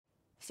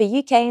for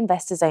UK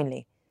investors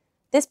only.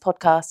 This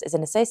podcast is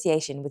in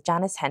association with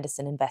Janus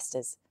Henderson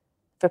Investors.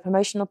 For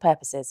promotional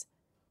purposes,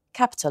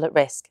 capital at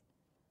risk.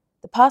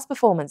 The past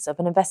performance of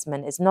an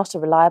investment is not a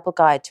reliable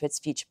guide to its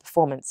future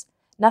performance.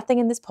 Nothing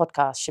in this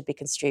podcast should be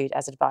construed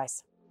as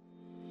advice.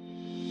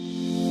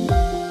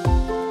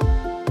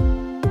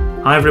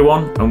 Hi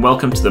everyone, and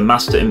welcome to the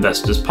Master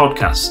Investors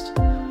Podcast.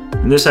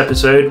 In this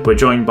episode, we're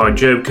joined by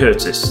Job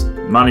Curtis,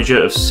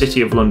 manager of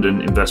City of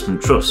London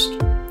Investment Trust.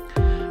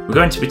 We're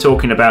going to be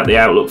talking about the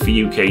outlook for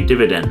UK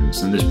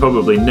dividends, and there's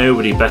probably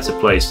nobody better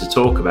placed to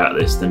talk about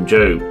this than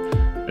Job,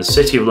 as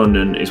City of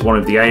London is one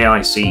of the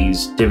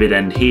AIC's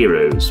dividend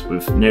heroes,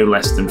 with no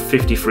less than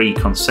 53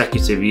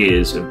 consecutive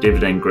years of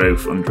dividend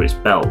growth under its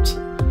belt.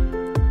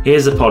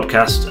 Here's the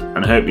podcast,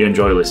 and I hope you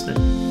enjoy listening.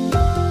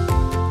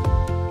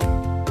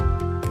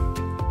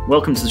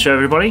 Welcome to the show,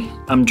 everybody.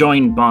 I'm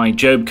joined by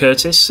Job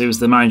Curtis, who is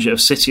the manager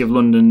of City of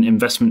London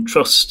Investment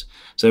Trust.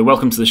 So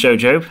welcome to the show,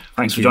 Job.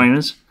 Thanks for joining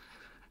us.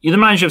 You're the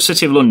manager of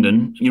City of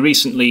London. You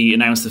recently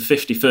announced the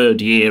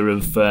 53rd year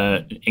of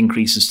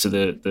increases to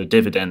the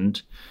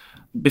dividend.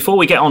 Before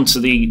we get on to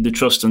the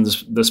trust and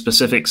the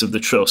specifics of the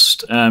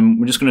trust,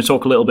 we're just going to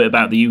talk a little bit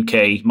about the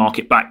UK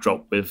market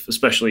backdrop, with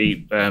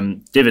especially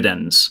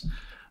dividends.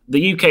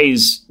 The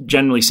UK's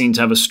generally seem to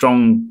have a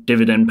strong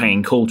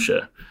dividend-paying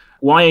culture.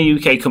 Why are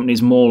UK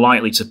companies more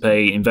likely to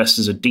pay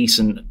investors a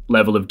decent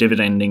level of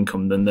dividend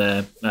income than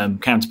their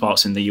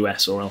counterparts in the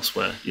US or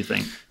elsewhere, do you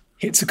think?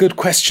 It's a good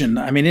question.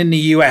 I mean, in the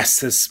US,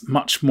 there's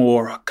much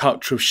more a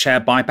culture of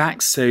share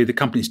buybacks. So the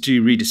companies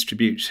do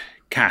redistribute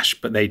cash,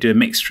 but they do a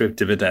mixture of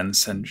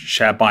dividends and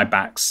share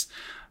buybacks.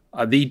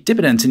 The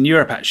dividends in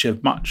Europe actually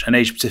have much, and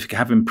Asia Pacific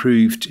have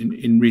improved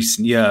in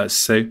recent years.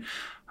 So,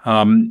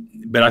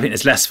 but I think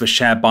there's less of a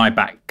share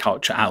buyback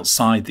culture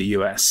outside the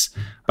US.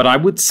 But I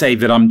would say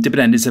that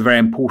dividend is a very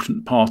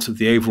important part of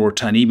the overall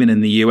return. Even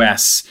in the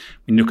US,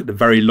 when you look at the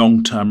very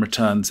long-term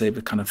returns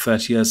over kind of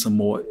 30 years or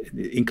more,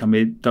 income,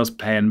 it does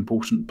play an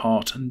important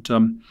part. And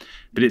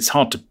but it's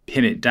hard to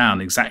pin it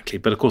down exactly.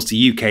 But of course,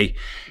 the UK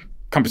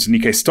companies in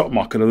the UK stock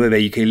market, although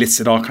they're UK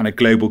listed, are kind of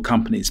global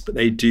companies. But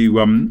they do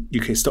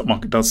UK stock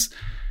market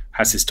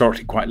has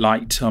historically quite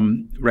liked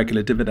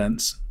regular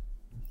dividends.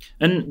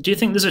 And do you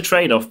think there's a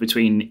trade-off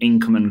between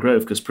income and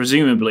growth? Because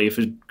presumably if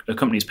a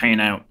company's paying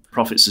out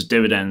profits as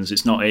dividends,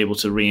 it's not able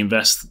to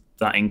reinvest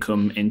that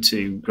income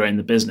into growing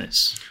the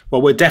business.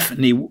 Well, we're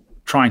definitely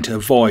trying to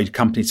avoid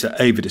companies that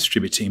are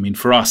over-distributing. I mean,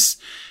 for us,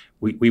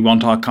 we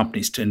want our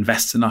companies to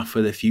invest enough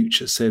for the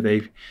future so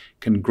they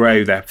can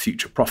grow their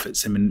future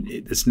profits. I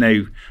mean, there's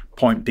no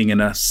point being in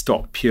a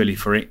stock purely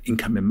for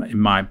income, in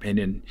my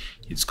opinion.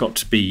 You've got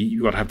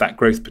to have that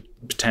growth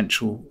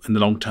potential in the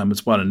long term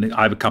as well. And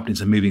either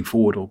companies are moving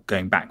forward or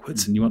going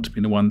backwards, and you want to be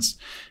the ones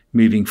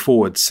moving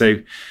forward. So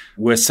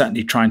we're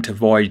certainly trying to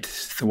avoid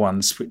the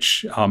ones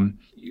which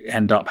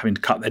end up having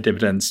to cut their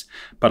dividends.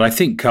 But I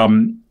think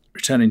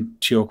returning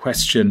to your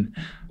question,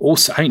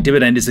 also, I think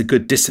dividend is a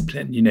good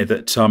discipline,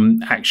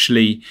 that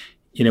actually,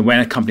 when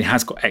a company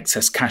has got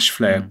excess cash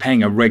flow,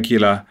 paying a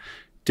regular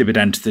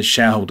dividend to the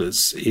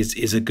shareholders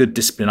is a good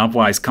discipline.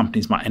 Otherwise,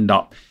 companies might end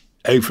up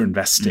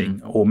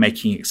over-investing or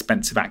making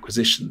expensive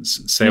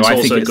acquisitions. So it's I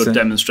also think a good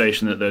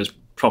demonstration that those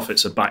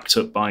profits are backed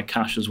up by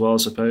cash as well, I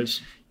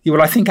suppose. Yeah,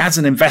 well, I think as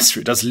an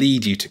investor, it does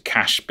lead you to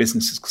cash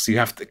businesses because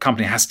the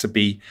company has to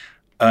be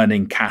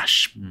earning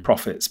cash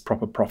profits,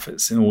 proper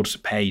profits, in order to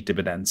pay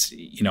dividends,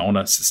 on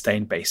a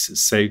sustained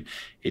basis. So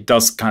it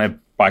does kind of,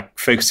 by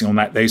focusing on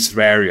those sort of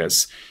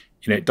areas,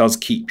 it does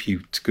keep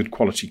you to good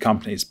quality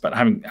companies. But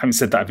having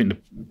said that, I think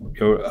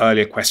your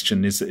earlier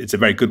question is a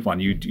very good one.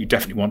 You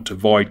definitely want to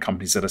avoid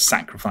companies that are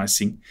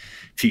sacrificing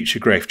future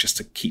growth just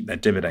to keep their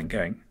dividend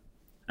going.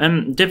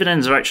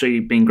 Dividends have actually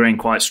been growing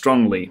quite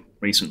strongly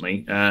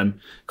recently.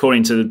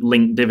 According to the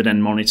Linked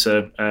Dividend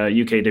Monitor,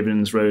 UK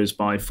dividends rose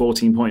by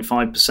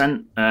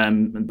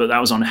 14.5%, but that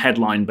was on a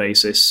headline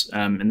basis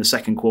in the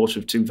second quarter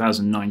of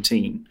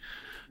 2019.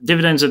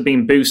 Dividends have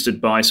been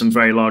boosted by some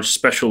very large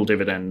special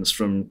dividends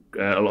from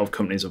a lot of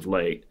companies of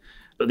late,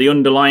 but the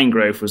underlying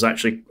growth was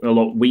actually a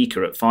lot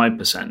weaker at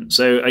 5%.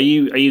 So are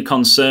you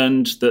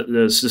concerned that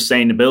the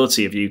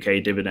sustainability of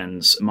UK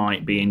dividends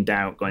might be in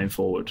doubt going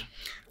forward?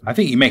 I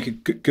think you make a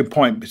good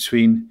point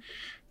between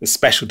the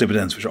special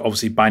dividends, which are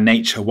obviously by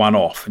nature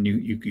one-off, and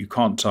you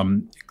can't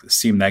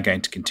assume they're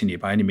going to continue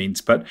by any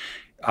means. But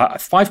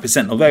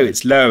 5%, although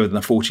it's lower than the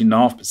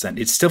 14.5%,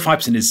 it's still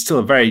 5% is still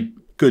a very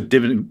good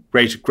dividend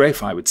rate of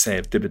growth, I would say,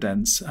 of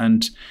dividends.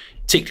 And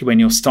particularly when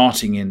you're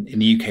starting in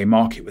the UK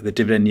market with a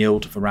dividend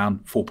yield of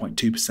around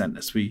 4.2%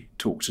 as we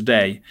talk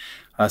today.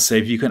 So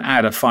if you can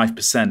add a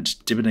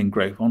 5% dividend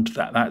growth onto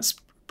that, that's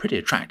pretty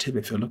attractive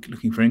if you're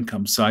looking for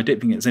income. So I don't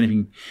think it's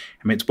anything,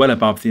 it's well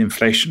above the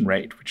inflation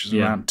rate, which is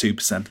around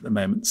 2% at the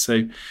moment.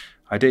 So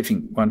I don't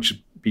think one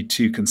should be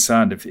too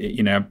concerned if,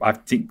 I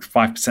think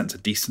 5% is a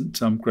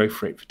decent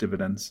growth rate for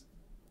dividends.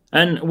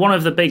 And one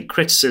of the big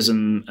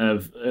criticisms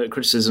of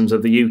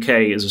the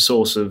UK as a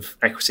source of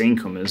equity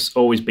income has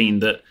always been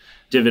that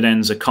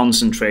dividends are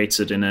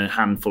concentrated in a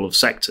handful of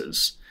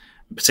sectors.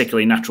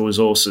 particularly natural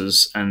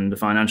resources and the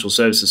financial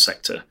services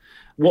sector.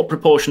 What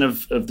proportion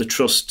of the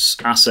Trust's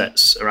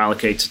assets are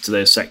allocated to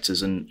those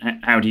sectors, and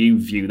how do you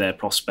view their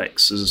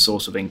prospects as a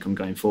source of income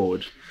going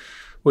forward?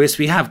 Well, yes,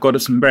 we have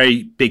got some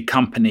very big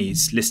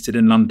companies listed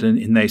in London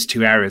in those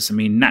two areas. I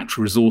mean,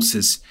 natural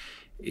resources,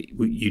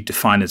 you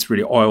define as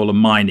really oil and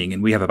mining,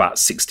 and we have about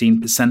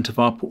 16% of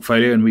our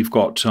portfolio, and we've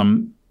got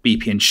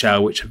BP and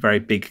Shell, which are very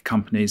big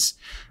companies,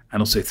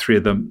 and also three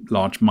of them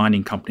large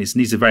mining companies.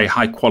 And these are very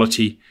high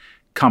quality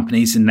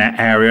companies in their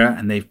area,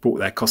 and they've brought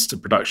their cost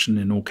of production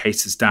in all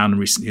cases down in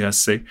recent years.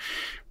 So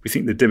we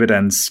think the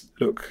dividends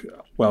look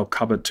well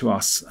covered to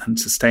us and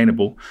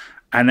sustainable.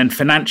 And then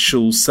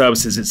financial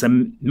services, it's a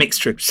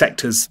mixture of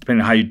sectors,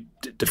 depending on how you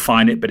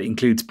define it, but it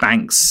includes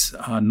banks,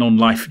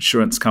 non-life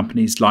insurance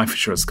companies, life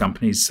insurance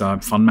companies,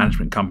 fund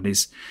management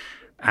companies.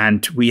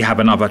 And we have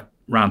another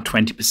around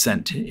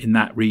 20% in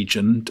that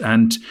region.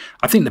 And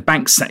I think the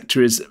bank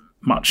sector is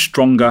much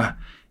stronger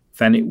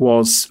than it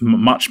was,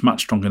 much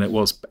stronger than it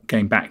was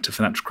going back to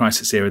financial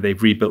crisis era.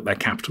 They've rebuilt their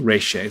capital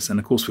ratios. And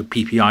of course, with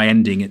PPI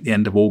ending at the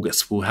end of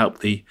August, will help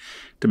the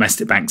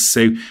domestic banks.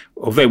 So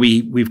although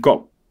we've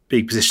got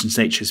big positions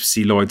in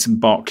HSBC, Lloyds and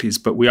Barclays,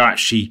 but we are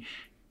actually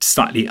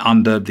slightly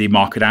under the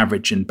market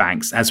average in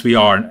banks, as we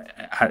are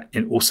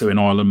also in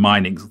oil and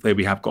mining, although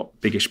we have got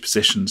biggish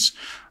positions.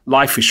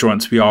 Life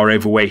insurance, we are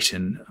overweight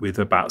in, with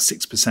about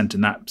 6%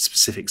 in that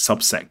specific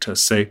subsector.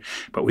 So,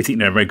 but we think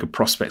there are very good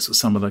prospects for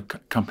some of the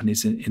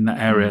companies in that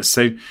area.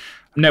 So,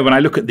 no, when I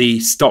look at the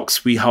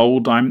stocks we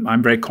hold,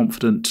 I'm very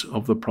confident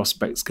of the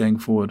prospects going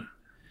forward.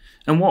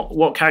 And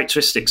what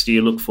characteristics do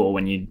you look for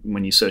when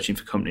you're searching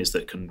for companies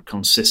that can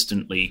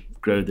consistently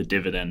grow the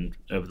dividend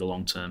over the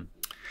long term?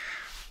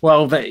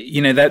 Well,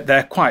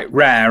 they're quite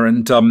rare,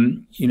 and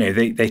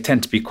they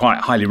tend to be quite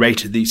highly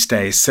rated these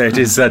days. So it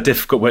is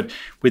difficult. But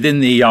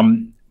within the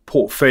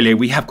portfolio,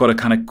 we have got a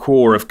kind of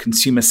core of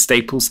consumer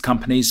staples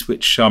companies,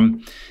 which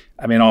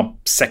our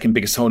second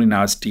biggest holding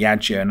now is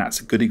Diageo, and that's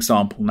a good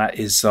example. And that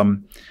is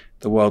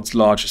the world's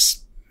largest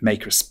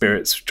maker of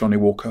spirits, Johnnie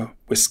Walker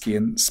whiskey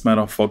and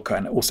Smirnoff vodka,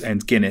 and it also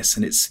owns Guinness,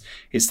 and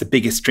it's the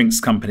biggest drinks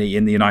company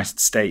in the United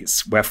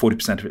States, where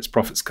 40% of its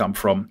profits come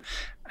from.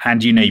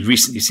 And you've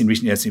recently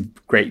years a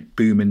great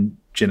boom in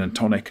gin and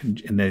tonic,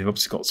 and they've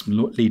obviously got some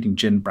leading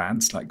gin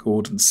brands like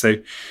Gordon's. So,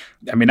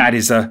 that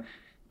is a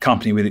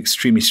company with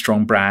extremely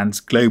strong brands,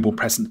 global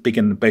presence, big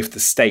in both the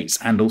States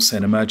and also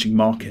in emerging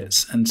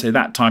markets. And so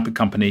that type of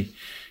company,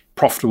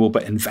 profitable,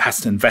 but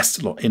has to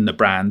invest a lot in the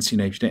brands. If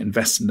you don't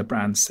invest in the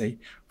brands, they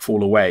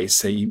fall away.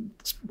 So you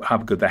have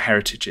how good their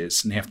heritage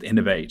is, and they have to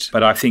innovate.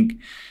 But I think,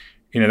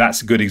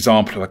 that's a good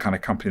example of a kind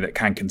of company that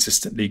can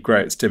consistently grow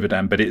its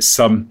dividend. But it's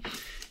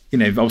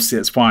obviously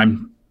that's why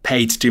I'm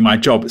paid to do my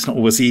job. It's not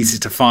always easy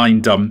to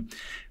find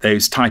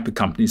those type of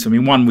companies.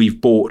 One we've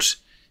bought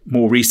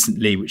more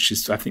recently, which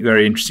is I think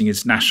very interesting,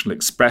 is National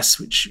Express,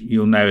 which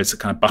you'll know is a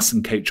kind of bus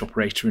and coach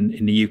operator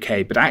in the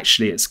UK. But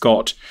actually it's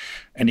got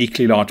an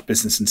equally large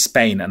business in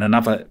Spain and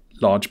another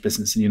large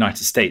business in the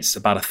United States,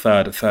 about a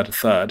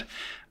third.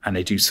 And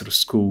they do sort of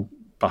school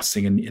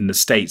busing in the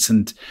States.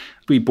 And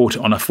we bought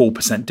it on a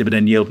 4%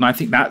 dividend yield. And I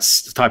think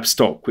that's the type of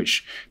stock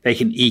which they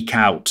can eke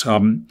out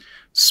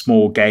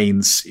small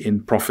gains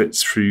in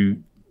profits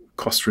through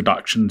cost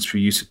reductions,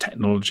 through use of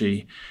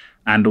technology,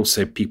 and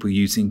also people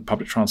using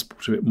public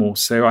transport a bit more.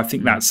 So I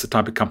think that's the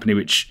type of company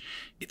which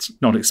it's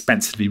not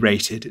expensively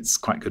rated. It's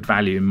quite good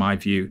value in my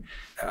view.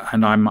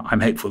 And I'm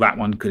hopeful that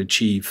one could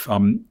achieve,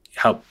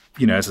 help,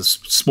 as a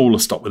smaller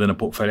stock within a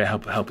portfolio,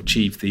 help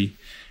achieve the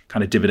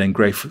kind of dividend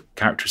growth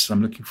characteristics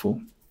I'm looking for.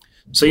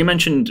 So you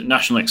mentioned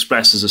National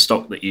Express as a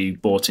stock that you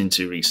bought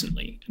into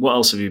recently. What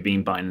else have you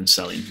been buying and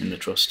selling in the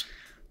trust?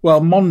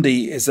 Well,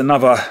 Mondi is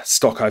another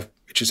stock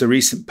which is a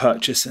recent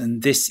purchase,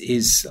 and this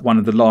is one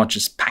of the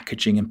largest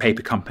packaging and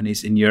paper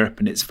companies in Europe,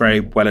 and it's very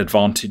well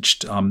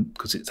advantaged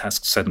because it has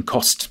certain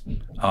cost.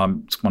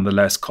 It's one of the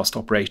lowest cost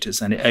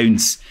operators, and it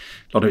owns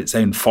a lot of its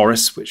own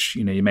forests, which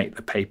you make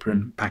the paper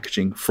and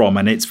packaging from,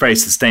 and it's very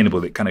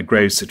sustainable. It kind of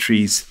grows the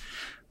trees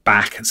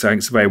back, and so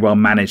it's a very well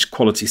managed,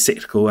 quality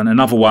cyclical. And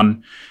another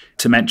one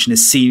to mention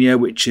is Senior,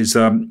 which is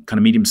a kind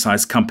of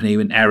medium-sized company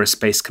in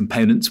aerospace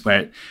components,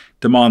 where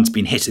demand's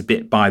been hit a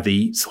bit by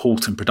the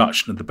halt in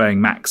production of the Boeing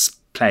MAX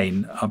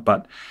plane,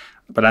 but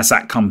as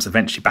that comes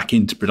eventually back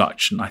into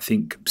production, I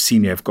think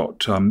Senior have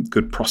got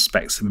good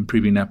prospects of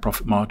improving their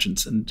profit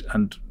margins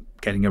and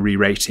getting a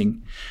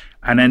re-rating.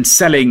 And then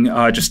selling,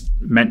 I just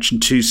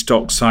mentioned two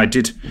stocks. I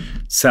did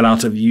sell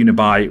out of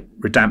Unibail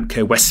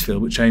Rodamco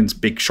Westfield, which owns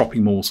big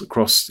shopping malls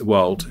across the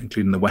world,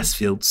 including the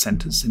Westfield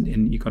centres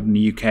in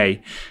the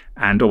UK.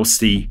 And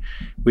obviously,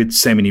 with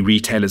so many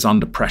retailers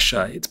under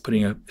pressure, it's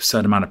putting a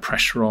certain amount of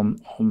pressure on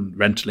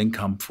rental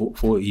income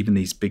for even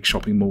these big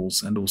shopping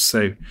malls, and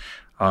also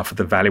for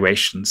the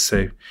valuations.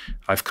 So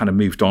I've kind of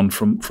moved on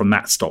from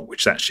that stock,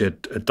 which is actually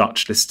a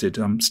Dutch listed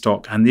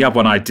stock. And the other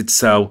one I did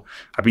sell,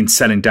 I've been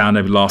selling down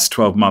over the last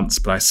 12 months,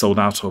 but I sold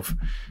out of,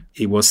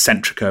 it was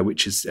Centrica,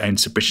 which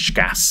owns the British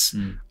Gas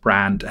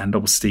brand. And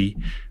obviously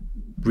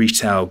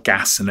retail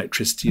gas and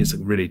electricity is a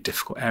really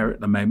difficult area at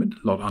the moment,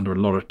 under a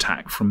lot of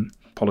attack from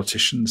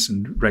politicians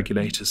and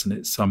regulators, and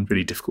it's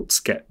really difficult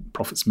to get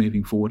profits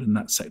moving forward in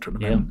that sector at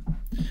the moment.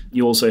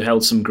 You also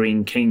held some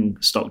Greene King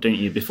stock, didn't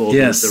you, before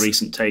the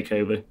recent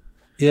takeover?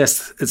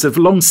 Yes, it's a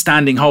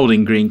long-standing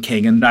holding, Greene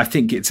King, and I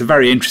think it's a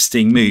very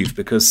interesting move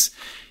because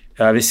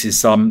this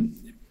is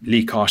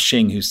Li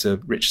Ka-shing, who's the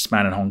richest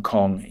man in Hong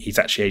Kong. He's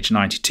actually age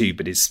 92,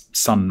 but his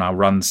son now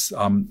runs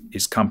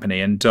his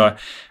company,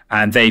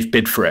 and they've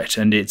bid for it.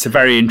 And it's a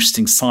very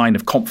interesting sign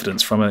of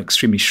confidence from an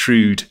extremely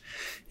shrewd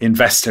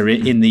investor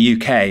in the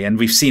UK. And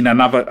we've seen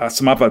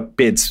some other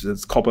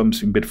bids. Cobham's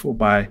been bid for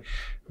by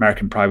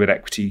American private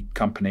equity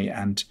company,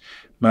 and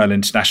Merlin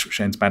International,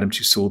 which owns Madame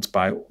Tussauds,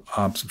 by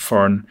some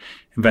foreign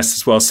investors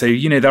as well. So,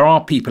 there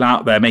are people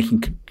out there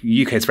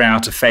UK is very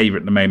out of favour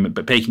at the moment,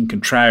 but making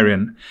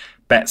contrarian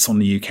bets on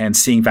the UK and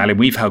seeing value.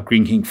 We've held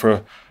Greene King for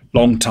a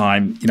long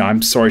time.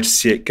 I'm sorry to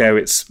see it go.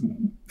 It's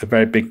a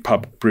very big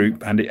pub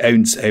group and it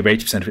owns over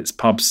 80% of its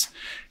pubs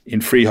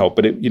in freehold.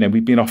 But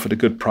we've been offered a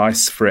good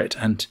price for it,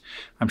 and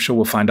I'm sure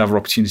we'll find other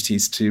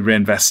opportunities to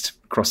reinvest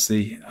across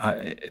the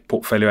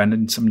portfolio and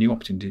in some new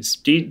opportunities.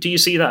 Do you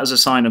see that as a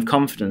sign of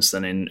confidence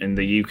then in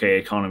the UK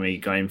economy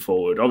going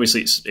forward?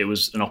 Obviously, it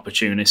was an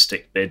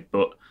opportunistic bid,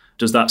 but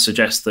does that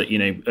suggest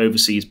that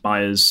overseas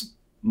buyers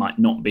might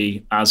not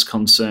be as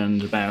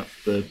concerned about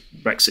the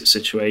Brexit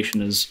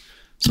situation as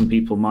some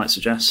people might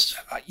suggest?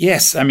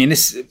 Yes,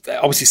 this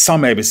obviously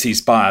some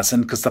overseas buyers,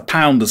 and because the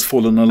pound has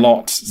fallen a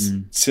lot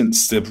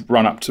since the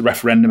run up to the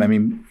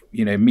referendum.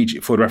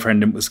 Immediately before the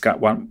referendum was about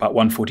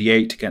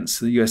 148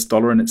 against the US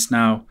dollar, and it's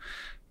now,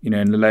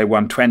 in the low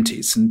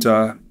 120s.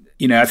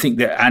 And I think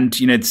that, and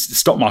the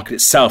stock market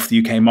itself,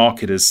 the UK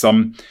market, is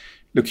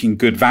looking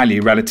good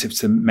value relative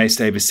to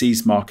most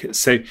overseas markets.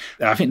 So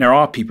I think there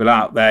are people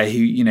out there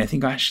who,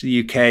 think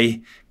actually the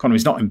UK economy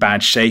is not in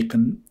bad shape,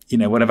 and,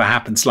 whatever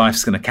happens,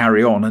 life's going to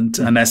carry on.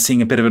 And they're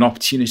seeing a bit of an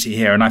opportunity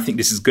here. And I think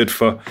this is good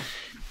for,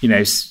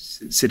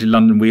 City of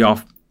London. We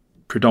are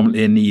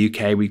predominantly in the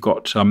UK. We've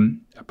got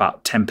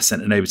about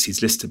 10% in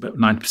overseas listed, but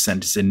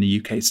 9% is in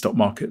the UK stock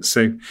market.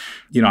 So,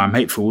 I'm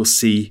hopeful we'll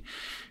see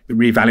the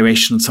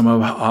revaluation on some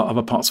of our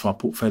other parts of our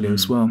portfolio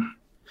as well.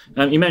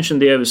 You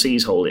mentioned the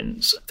overseas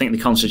holdings. I think they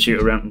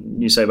constitute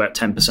around, you say, about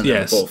 10% of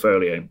the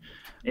portfolio.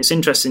 It's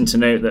interesting to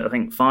note that I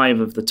think 5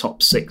 of the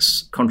top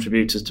 6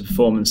 contributors to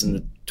performance in the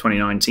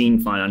 2019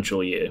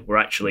 financial year were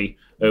actually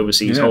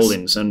overseas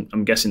holdings. And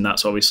I'm guessing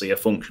that's obviously a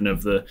function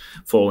of the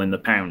fall in the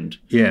pound.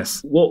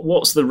 Yes.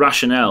 What's the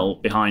rationale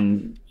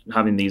behind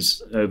having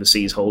these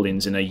overseas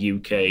holdings in a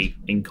UK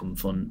income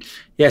fund?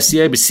 Yes,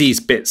 the overseas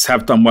bits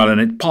have done well, and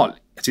it partly,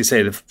 as you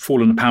say, the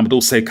fall in the pound, but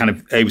also kind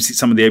of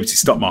some of the overseas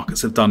stock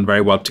markets have done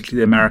very well, particularly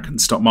the American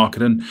stock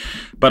market.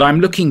 But I'm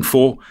looking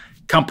for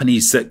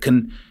companies that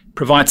can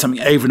provide something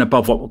over and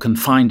above what we can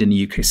find in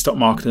the UK stock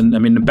market. And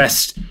the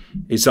best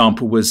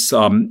example was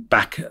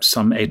back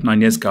some 8-9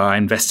 years ago, I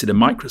invested in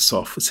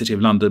Microsoft for City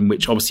of London,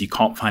 which obviously you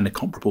can't find a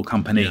comparable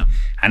company. Yeah.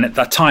 And at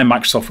that time,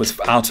 Microsoft was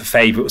out of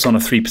favour. It was on a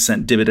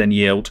 3% dividend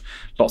yield,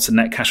 lots of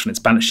net cash on its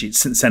balance sheet.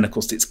 Since then, of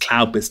course, its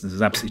cloud business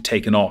has absolutely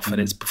taken off and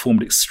it's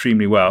performed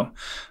extremely well.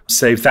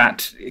 So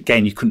that,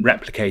 again, you couldn't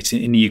replicate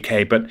in the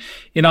UK. But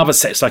in other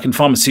sectors, like in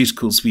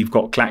pharmaceuticals, we've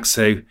got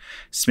Glaxo,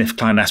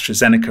 SmithKline,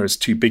 AstraZeneca as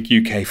 2 big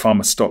UK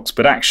pharma stocks.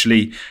 But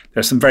actually, there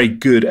are some very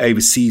good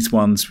overseas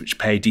ones which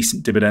pay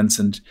decent dividends.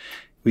 And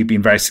we've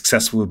been very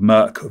successful with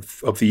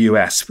Merck of the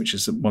US, which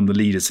is one of the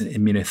leaders in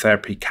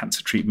immunotherapy,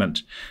 cancer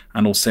treatment,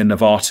 and also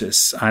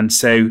Novartis. And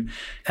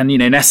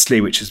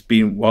Nestle, which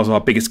was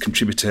our biggest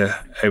contributor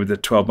over the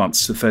 12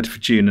 months to the 30th of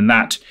June. And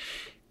that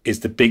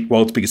is the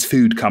world's biggest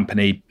food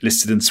company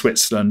listed in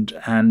Switzerland,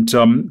 and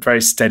very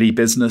steady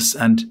business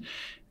and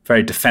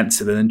very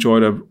defensive, and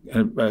enjoyed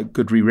a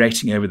good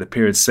re-rating over the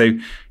period. So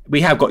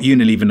we have got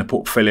Unilever in the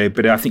portfolio,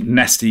 but I think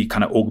Nestle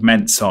kind of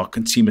augments our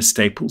consumer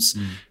staples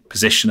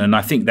position. And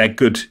I think they're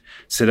good. I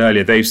said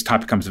earlier, those type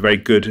of companies are very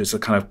good as a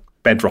kind of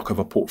bedrock of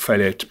a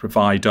portfolio to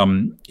provide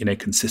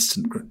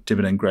consistent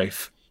dividend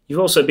growth. You've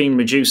also been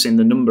reducing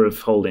the number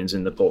of holdings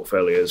in the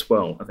portfolio as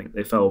well. I think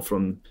they fell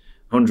from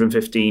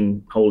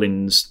 115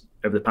 holdings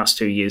over the past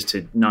 2 years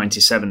to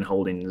 97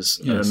 holdings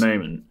at the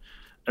moment.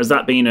 Has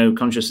that been a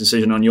conscious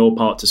decision on your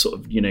part to sort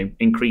of,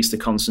 increase the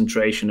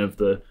concentration of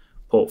the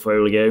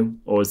portfolio,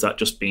 or has that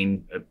just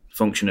been a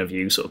function of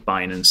you sort of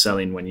buying and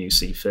selling when you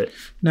see fit?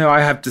 No,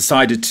 I have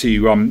decided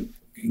to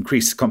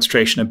increase the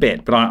concentration a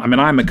bit, but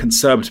I'm a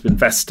conservative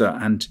investor,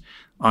 and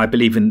I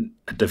believe in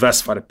a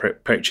diversified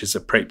approach is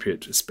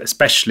appropriate,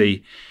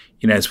 especially,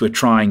 as we're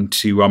trying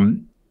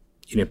to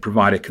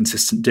provide a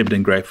consistent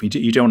dividend growth.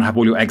 You don't want to have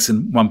all your eggs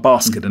in one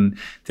basket, and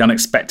the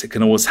unexpected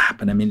can always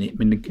happen.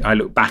 I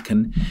look back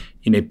and,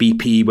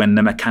 BP, when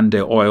the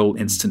Macondo oil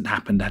incident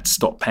happened, had to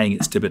stop paying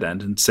its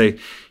dividend. And so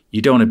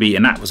you don't want to be,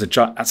 and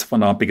that's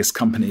one of our biggest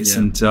companies.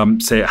 Yeah.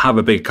 And so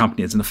however big a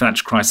company is, in the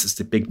financial crisis,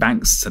 the big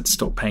banks had to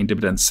stop paying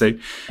dividends. So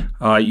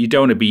you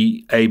don't want to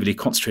be overly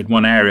concentrated in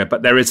one area,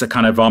 but there is a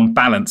kind of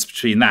balance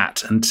between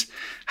that and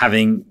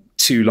having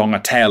too long a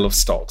tail of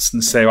stocks.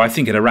 And so I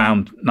think at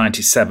around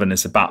 97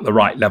 is about the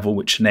right level,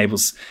 which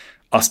enables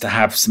us to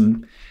have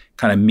some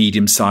kind of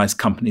medium-sized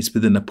companies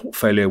within the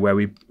portfolio where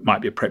we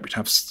might be appropriate to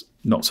have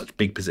not such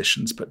big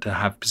positions, but to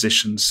have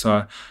positions.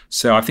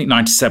 So I think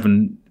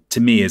 97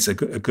 to me is a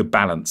good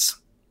balance.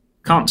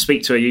 Can't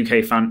speak to a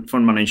UK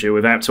fund manager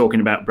without talking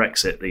about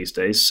Brexit these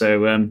days.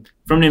 So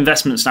from an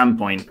investment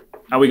standpoint,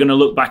 are we going to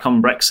look back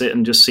on Brexit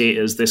and just see it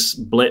as this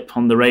blip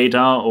on the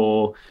radar,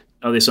 or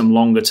are there some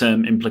longer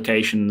term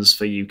implications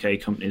for UK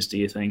companies, do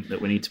you think,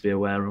 that we need to be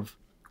aware of?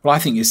 Well, I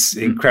think it's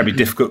an incredibly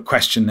difficult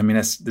question. I mean,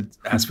 as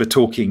we're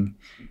talking,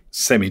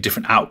 so many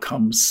different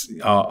outcomes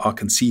are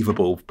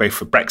conceivable, both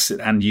for Brexit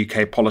and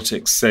UK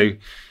politics.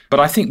 But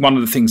I think one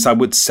of the things I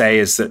would say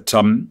is that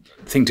the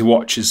thing to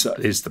watch is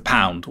the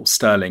pound or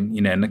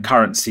sterling, and the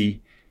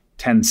currency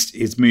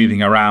is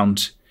moving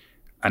around,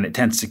 and it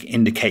tends to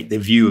indicate the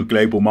view of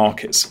global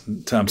markets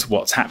in terms of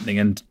what's happening.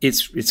 And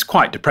it's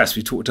quite depressed.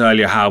 We talked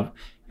earlier how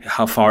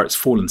far it's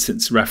fallen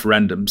since the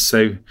referendum.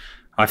 So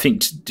I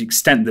think to the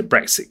extent that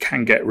Brexit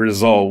can get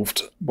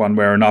resolved one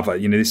way or another,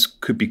 this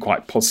could be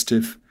quite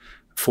positive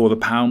for the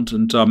pound.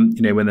 And,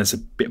 when there's a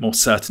bit more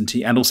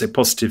certainty, and also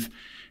positive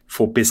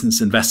for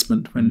business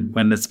investment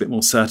when there's a bit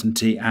more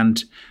certainty.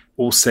 And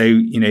also,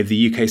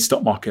 the UK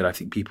stock market, I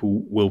think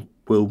people will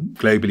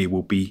globally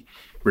will be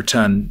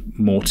return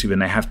more to than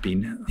they have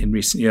been in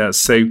recent years.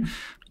 So,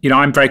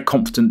 I'm very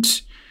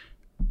confident.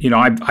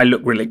 I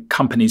look really at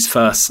companies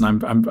first,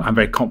 and I'm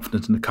very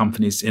confident in the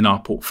companies in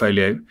our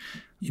portfolio.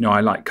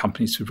 I like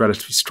companies with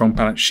relatively strong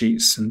balance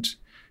sheets and,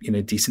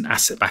 decent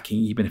asset backing,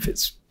 even if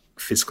it's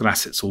physical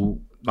assets or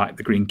like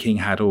the Green King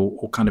had,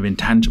 or kind of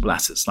intangible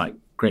assets like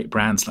great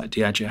brands like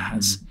Diageo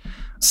has.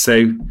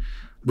 So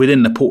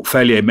within the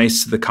portfolio,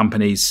 most of the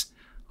companies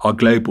are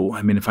global.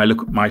 I mean, if I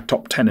look at my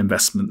top 10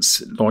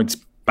 investments, Lloyds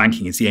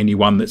Banking is the only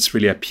one that's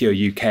really a pure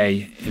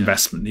UK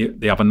investment.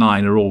 The other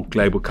 9 are all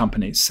global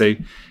companies. So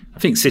I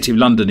think City of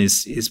London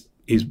is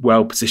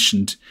well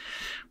positioned,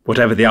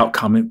 whatever the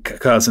outcome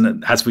occurs.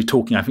 And as we're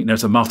talking, I think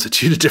there's a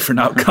multitude of different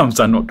outcomes.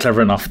 I'm not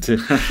clever enough to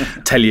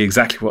tell you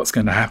exactly what's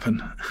going to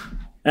happen.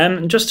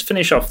 Just to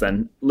finish off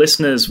then,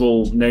 listeners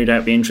will no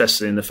doubt be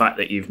interested in the fact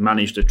that you've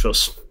managed a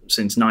trust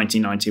since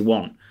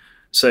 1991.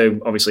 So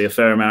obviously a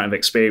fair amount of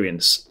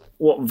experience.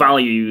 What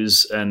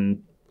values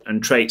and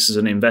traits as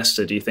an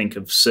investor do you think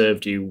have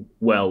served you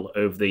well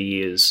over the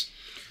years?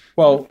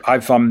 Well,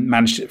 I've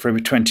managed it for over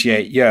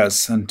 28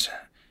 years. And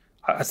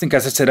I think,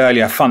 as I said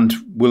earlier, a fund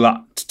will,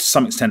 to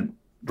some extent,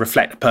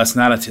 reflect the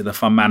personality of the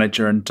fund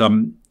manager. And,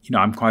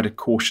 I'm quite a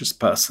cautious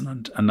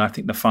person. And I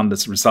think the fund,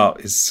 as a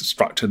result, is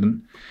structured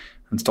and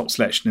stock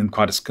selection in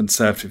quite a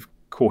conservative,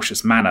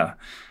 cautious manner.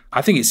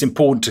 I think it's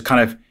important to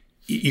kind of,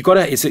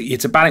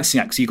 it's a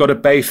balancing act. So you've got to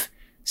both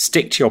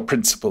stick to your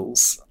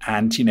principles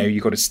and,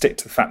 you've got to stick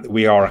to the fact that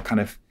we are a kind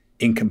of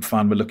income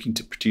fund. We're looking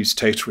to produce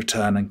total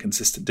return and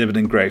consistent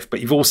dividend growth.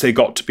 But you've also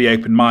got to be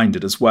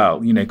open-minded as well,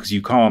 because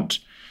you can't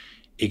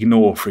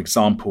ignore, for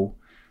example,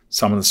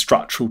 some of the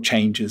structural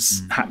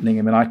changes happening.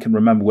 I mean, I can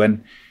remember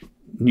when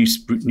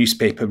regional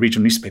newspaper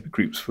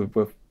groups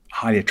were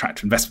highly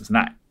attractive investments, and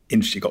that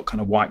industry got kind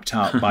of wiped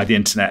out by the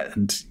internet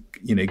and,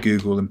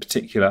 Google in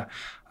particular.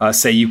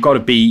 So you've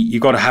got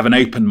to have an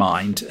open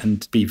mind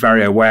and be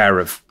very aware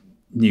of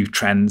new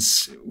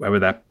trends, whether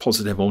they're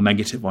positive or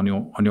negative on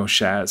your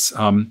shares.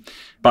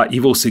 But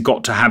you've also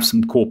got to have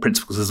some core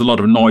principles. There's a lot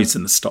of noise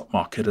in the stock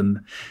market,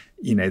 and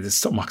the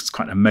stock market's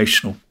quite an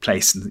emotional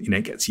place, and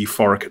it gets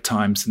euphoric at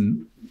times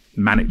and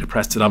manic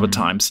depressed at other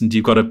times. And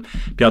you've got to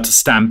be able to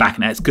stand back,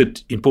 and it's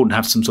important to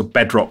have some sort of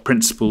bedrock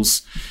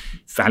principles.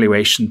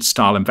 Valuation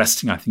style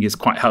investing, I think, is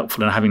quite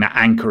helpful, and having that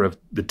anchor of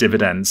the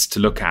dividends to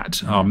look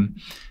at,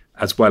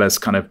 as well as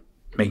kind of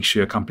making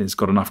sure a company's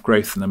got enough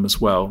growth in them as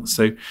well.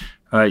 So,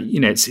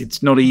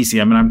 it's not easy.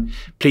 I mean, I'm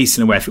pleased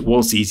in a way, if it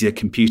was easy, a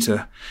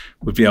computer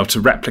would be able to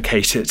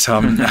replicate it,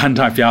 and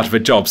I'd be out of a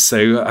job.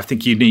 So I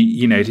think you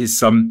need, it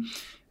is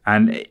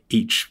and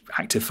each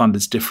active fund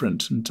is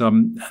different, and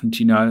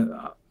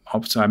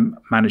obviously I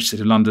manage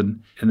City of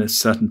London in a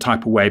certain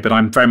type of way, but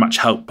I'm very much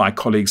helped by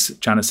colleagues.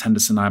 Janice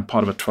Henderson, I'm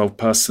part of a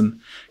 12-person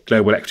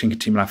global equity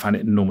team, and I find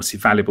it enormously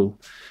valuable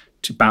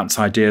to bounce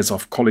ideas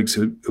off colleagues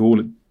who are all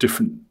at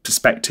different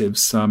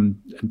perspectives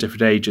and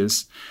different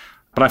ages.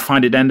 But I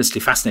find it endlessly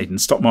fascinating. The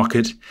stock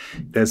market,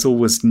 there's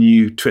always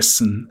new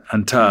twists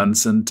and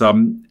turns, and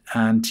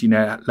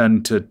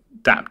learning to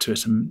adapt to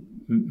it and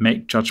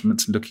make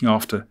judgments and looking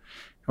after,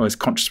 always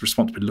conscious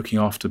responsibility, looking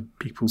after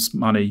people's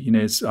money,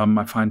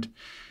 I find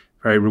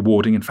very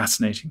rewarding and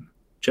fascinating.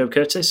 Joe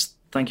Curtis,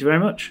 thank you very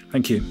much.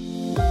 Thank you.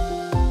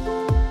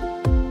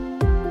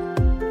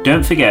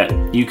 Don't forget,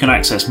 you can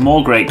access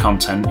more great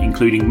content,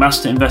 including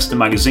Master Investor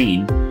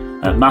magazine,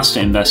 at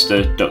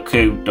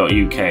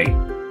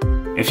masterinvestor.co.uk.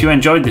 If you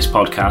enjoyed this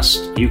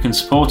podcast, you can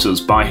support us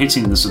by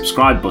hitting the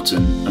subscribe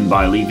button and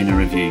by leaving a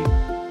review.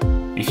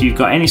 If you've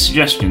got any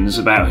suggestions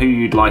about who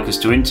you'd like us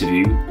to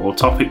interview or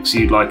topics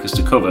you'd like us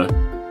to cover,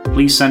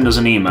 please send us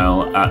an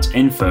email at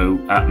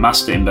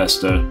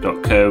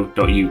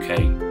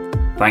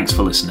info@masterinvestor.co.uk. Thanks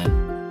for listening.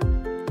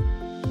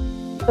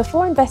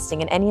 Before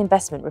investing in any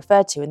investment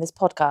referred to in this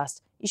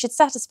podcast, you should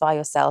satisfy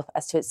yourself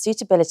as to its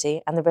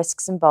suitability and the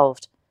risks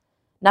involved.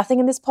 Nothing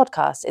in this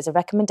podcast is a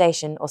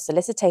recommendation or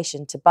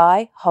solicitation to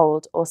buy,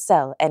 hold, or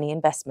sell any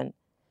investment.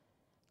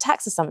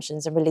 Tax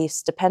assumptions and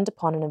reliefs depend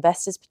upon an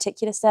investor's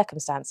particular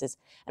circumstances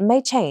and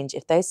may change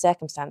if those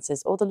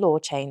circumstances or the law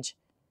change.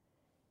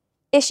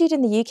 Issued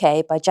in the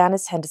UK by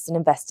Janus Henderson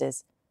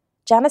Investors.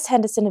 Janus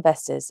Henderson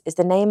Investors is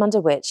the name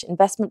under which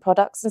investment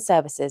products and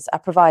services are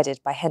provided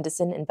by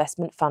Henderson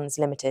Investment Funds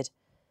Limited.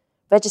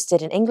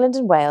 Registered in England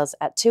and Wales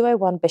at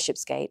 201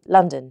 Bishopsgate,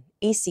 London,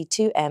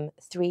 EC2M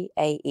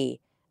 3AE,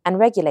 and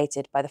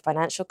regulated by the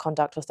Financial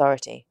Conduct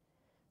Authority.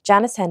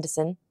 Janus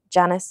Henderson,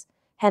 Janus,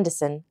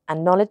 Henderson,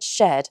 and Knowledge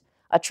Shared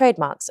are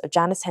trademarks of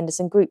Janus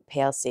Henderson Group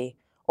plc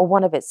or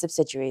one of its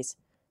subsidiaries.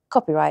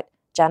 Copyright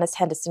Janus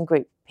Henderson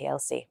Group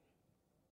plc.